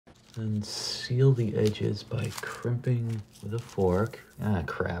and seal the edges by crimping with a fork. Ah,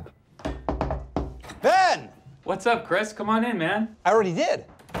 crap. Ben! What's up, Chris? Come on in, man. I already did.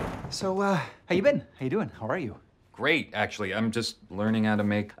 So, how you been? How you doing? How are you? Great, actually. I'm just learning how to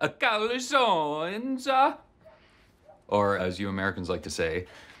make a calzone. Or, as you Americans like to say,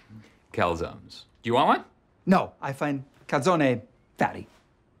 calzones. Do you want one? No, I find calzone fatty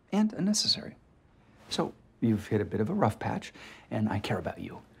and unnecessary. So, you've hit a bit of a rough patch, and I care about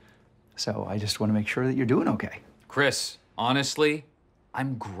you. So, I just want to make sure that you're doing okay. Chris, honestly,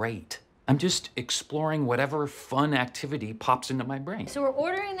 I'm great. I'm just exploring whatever fun activity pops into my brain. So we're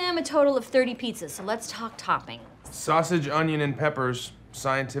ordering them a total of 30 pizzas, so let's talk toppings. Sausage, onion, and peppers,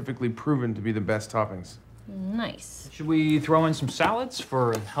 scientifically proven to be the best toppings. Nice. Should we throw in some salads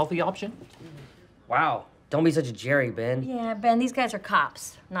for a healthy option? Wow, don't be such a Jerry, Ben. Yeah, Ben, these guys are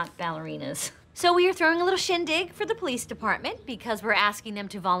cops, not ballerinas. So we are throwing a little shindig for the police department because we're asking them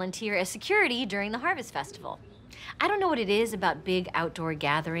to volunteer as security during the Harvest Festival. I don't know what it is about big outdoor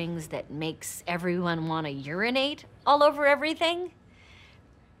gatherings that makes everyone want to urinate all over everything,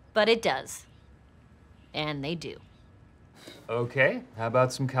 but it does. And they do. Okay, how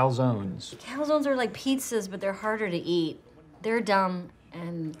about some calzones? Calzones are like pizzas, but they're harder to eat. They're dumb,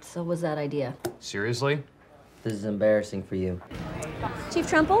 and so was that idea. Seriously? This is embarrassing for you. Chief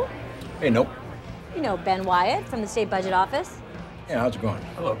Trumple? Hey, nope. You know Ben Wyatt from the State Budget Office. Yeah, how's it going?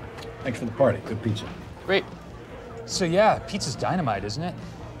 Hello. Thanks for the party. Good pizza. Great. So yeah, pizza's dynamite, isn't it?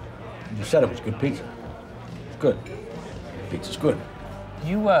 You said it was good pizza. It's good. Pizza's good.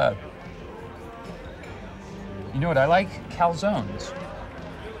 You know what I like? Calzones.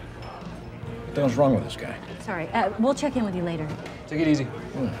 What the hell's wrong with this guy? Sorry, we'll check in with you later. Take it easy.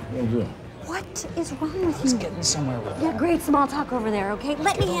 Yeah, will do. What is wrong with Just you? getting somewhere with it. Yeah, great small talk over there, okay?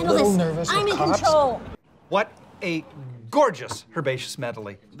 Let me Get a handle little this. nervous with I'm in cops. control. What a gorgeous herbaceous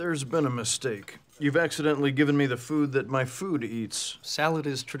medley. There's been a mistake. You've accidentally given me the food that my food eats. Salad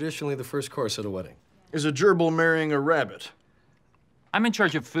is traditionally the first course at a wedding. Is a gerbil marrying a rabbit? I'm in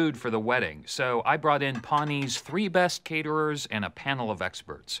charge of food for the wedding, so I brought in Pawnee's 3 best caterers and a panel of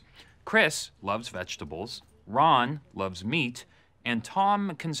experts. Chris loves vegetables, Ron loves meat, and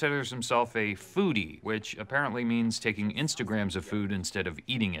Tom considers himself a foodie, which apparently means taking Instagrams of food instead of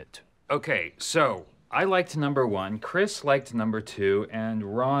eating it. Okay, so I liked number 1, Chris liked number 2,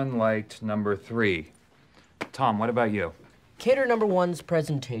 and Ron liked number 3. Tom, what about you? Caterer number 1's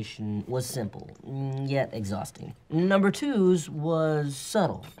presentation was simple, yet exhausting. Number 2's was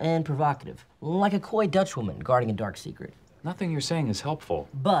subtle and provocative, like a coy Dutchwoman guarding a dark secret. Nothing you're saying is helpful.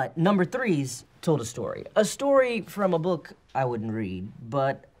 But number 3's told a story. A story from a book I wouldn't read,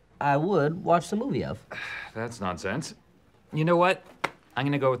 but I would watch the movie of. That's nonsense. You know what? I'm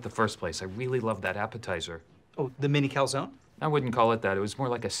gonna go with the first place. I really love that appetizer. Oh, the mini calzone? I wouldn't call it that. It was more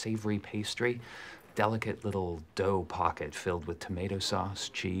like a savory pastry. Delicate little dough pocket filled with tomato sauce,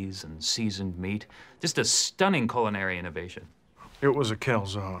 cheese, and seasoned meat. Just a stunning culinary innovation. It was a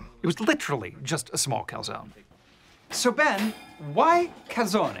calzone. It was literally just a small calzone. So, Ben, why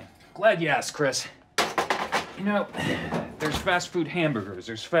calzone? Glad you asked, Chris. You know, there's fast food hamburgers,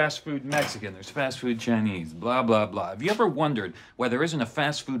 there's fast food Mexican, there's fast food Chinese, blah, blah, blah. Have you ever wondered why there isn't a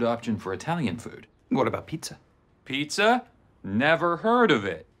fast food option for Italian food? What about pizza? Pizza? Never heard of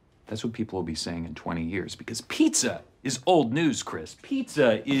it. That's what people will be saying in 20 years, because pizza is old news, Chris.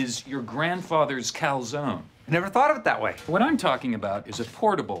 Pizza is your grandfather's calzone. I never thought of it that way. What I'm talking about is a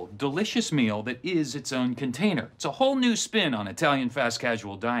portable, delicious meal that is its own container. It's a whole new spin on Italian fast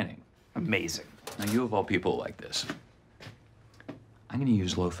casual dining. Amazing. Now, you of all people like this. I'm gonna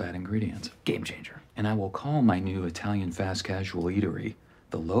use low-fat ingredients. Game changer. And I will call my new Italian fast casual eatery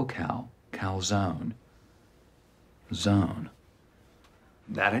the Low-Cal Calzone Zone.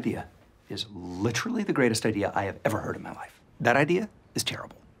 That idea is literally the greatest idea I have ever heard in my life. That idea is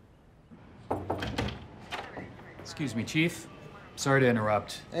terrible. Excuse me, Chief. Sorry to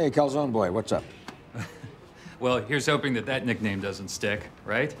interrupt. Hey, calzone boy, what's up? Well, here's hoping that that nickname doesn't stick,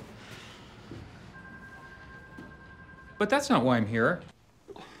 right? But that's not why I'm here.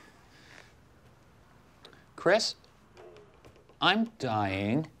 Chris, I'm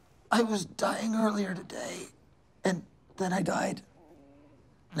dying. I was dying earlier today, and then I died.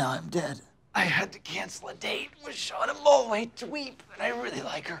 Now I'm dead. I had to cancel a date with Shauna Mulway to weep, and I really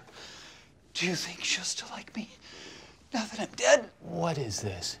like her. Do you think she'll still like me now that I'm dead? What is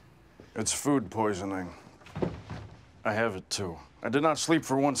this? It's food poisoning. I have it too. I did not sleep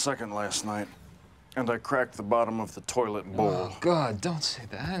for 1 second last night, and I cracked the bottom of the toilet bowl. Oh, God, don't say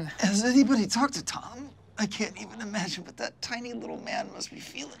that. Has anybody talked to Tom? I can't even imagine what that tiny little man must be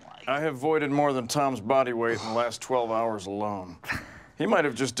feeling like. I have voided more than Tom's body weight in the last 12 hours alone. He might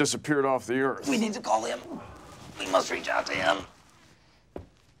have just disappeared off the earth. We need to call him. We must reach out to him.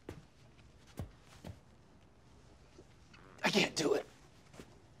 I can't do it.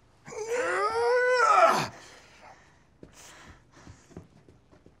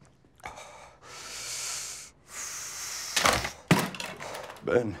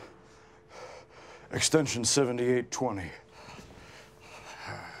 Ben, extension 7820.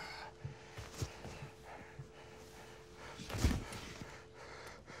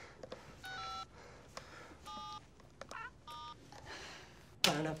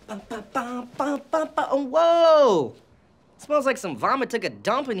 Whoa! Smells like some vomit took a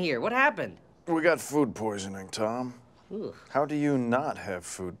dump in here. What happened? We got food poisoning, Tom. Ugh. How do you not have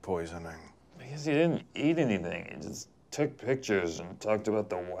food poisoning? Because he didn't eat anything. He just took pictures and talked about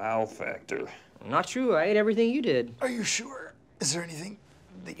the wow factor. Not true. I ate everything you did. Are you sure? Is there anything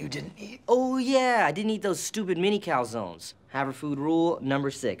that you didn't eat? Oh, yeah. I didn't eat those stupid mini calzones. Haver food rule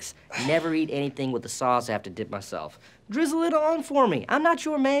number 6. Never eat anything with the sauce I have to dip myself. Drizzle it on for me. I'm not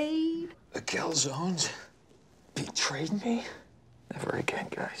your maid. The calzones betrayed me? Never again,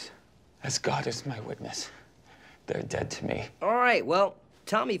 guys. As God is my witness, they're dead to me. All right, well,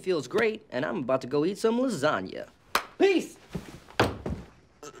 Tommy feels great, and I'm about to go eat some lasagna. Peace!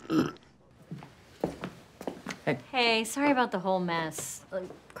 Hey, sorry about the whole mess.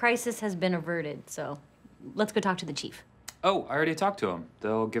 Crisis has been averted, so let's go talk to the chief. Oh, I already talked to him.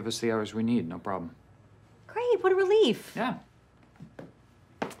 They'll give us the hours we need, no problem. Great, what a relief. Yeah.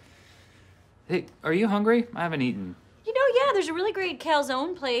 Hey, are you hungry? I haven't eaten. You know, yeah, there's a really great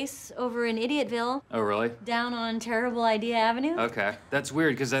calzone place over in Idiotville. Oh, really? Down on Terrible Idea Avenue. Okay. That's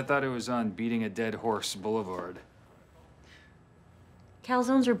weird, because I thought it was on Beating a Dead Horse Boulevard.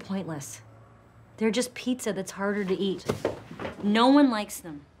 Calzones are pointless. They're just pizza that's harder to eat. No one likes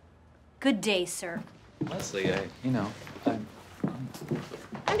them. Good day, sir. Leslie, I'm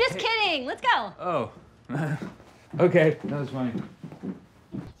just kidding. Let's go. Oh. Okay, that was fine.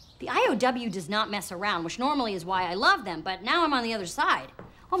 The IOW does not mess around, which normally is why I love them, but now I'm on the other side.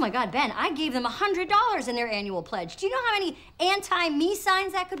 Oh my God, Ben, I gave them $100 in their annual pledge. Do you know how many anti-me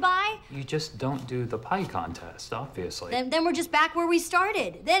signs that could buy? You just don't do the pie contest, obviously. Then we're just back where we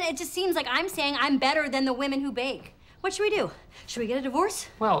started. Then it just seems like I'm saying I'm better than the women who bake. What should we do? Should we get a divorce?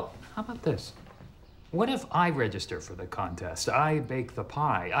 Well, how about this? What if I register for the contest? I bake the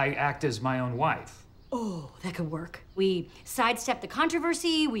pie. I act as my own wife. Oh, that could work. We sidestep the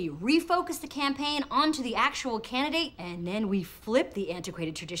controversy, we refocus the campaign onto the actual candidate, and then we flip the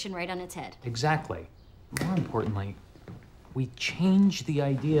antiquated tradition right on its head. Exactly. More importantly, we change the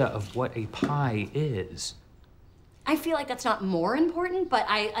idea of what a pie is. I feel like that's not more important, but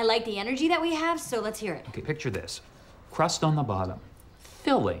I like the energy that we have, so let's hear it. Okay, picture this. Crust on the bottom,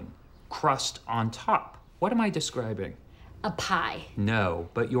 filling, crust on top. What am I describing? A pie. No,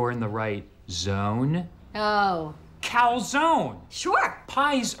 but you're in the right zone. Oh. Calzone. Sure.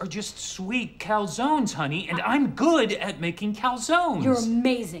 Pies are just sweet calzones, honey, and I'm good at making calzones. You're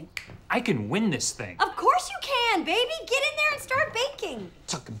amazing. I can win this thing. Of course you can, baby. Get in there and start baking.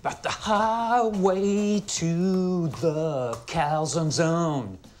 Talking about the highway to the calzone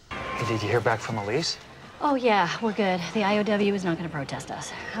zone. Hey, did you hear back from Elise? Oh, yeah, we're good. The IOW is not going to protest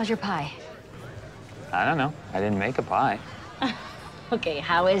us. How's your pie? I don't know. I didn't make a pie. Okay,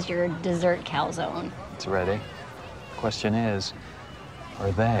 how is your dessert calzone? It's ready. Question is,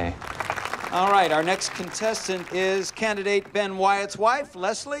 are they? All right, our next contestant is candidate Ben Wyatt's wife,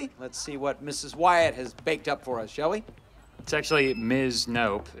 Leslie. Let's see what Mrs. Wyatt has baked up for us, shall we? It's actually Ms.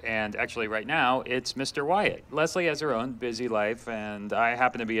 Nope, and actually right now, it's Mr. Wyatt. Leslie has her own busy life, and I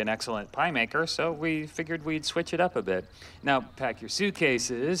happen to be an excellent pie maker, so we figured we'd switch it up a bit. Now, pack your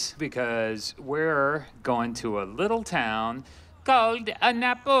suitcases, because we're going to a little town called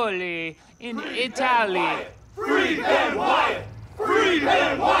Napoli in Italy. Free Ben Wyatt! Free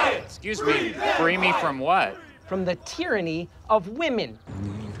Ben Wyatt! Excuse me, free me from what? From the tyranny of women.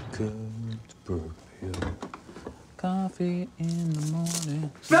 Coffee in the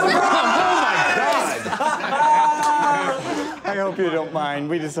morning. Oh my God! I hope you don't mind.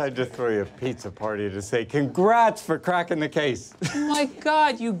 We decided to throw you a pizza party to say congrats for cracking the case. Oh my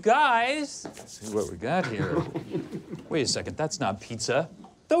God, you guys! Let's see what we got here. Wait a second, that's not pizza.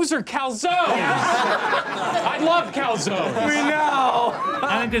 Those are calzones! I love calzones! We know!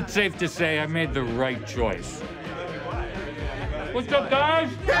 I think it's safe to say I made the right choice. What's up, guys?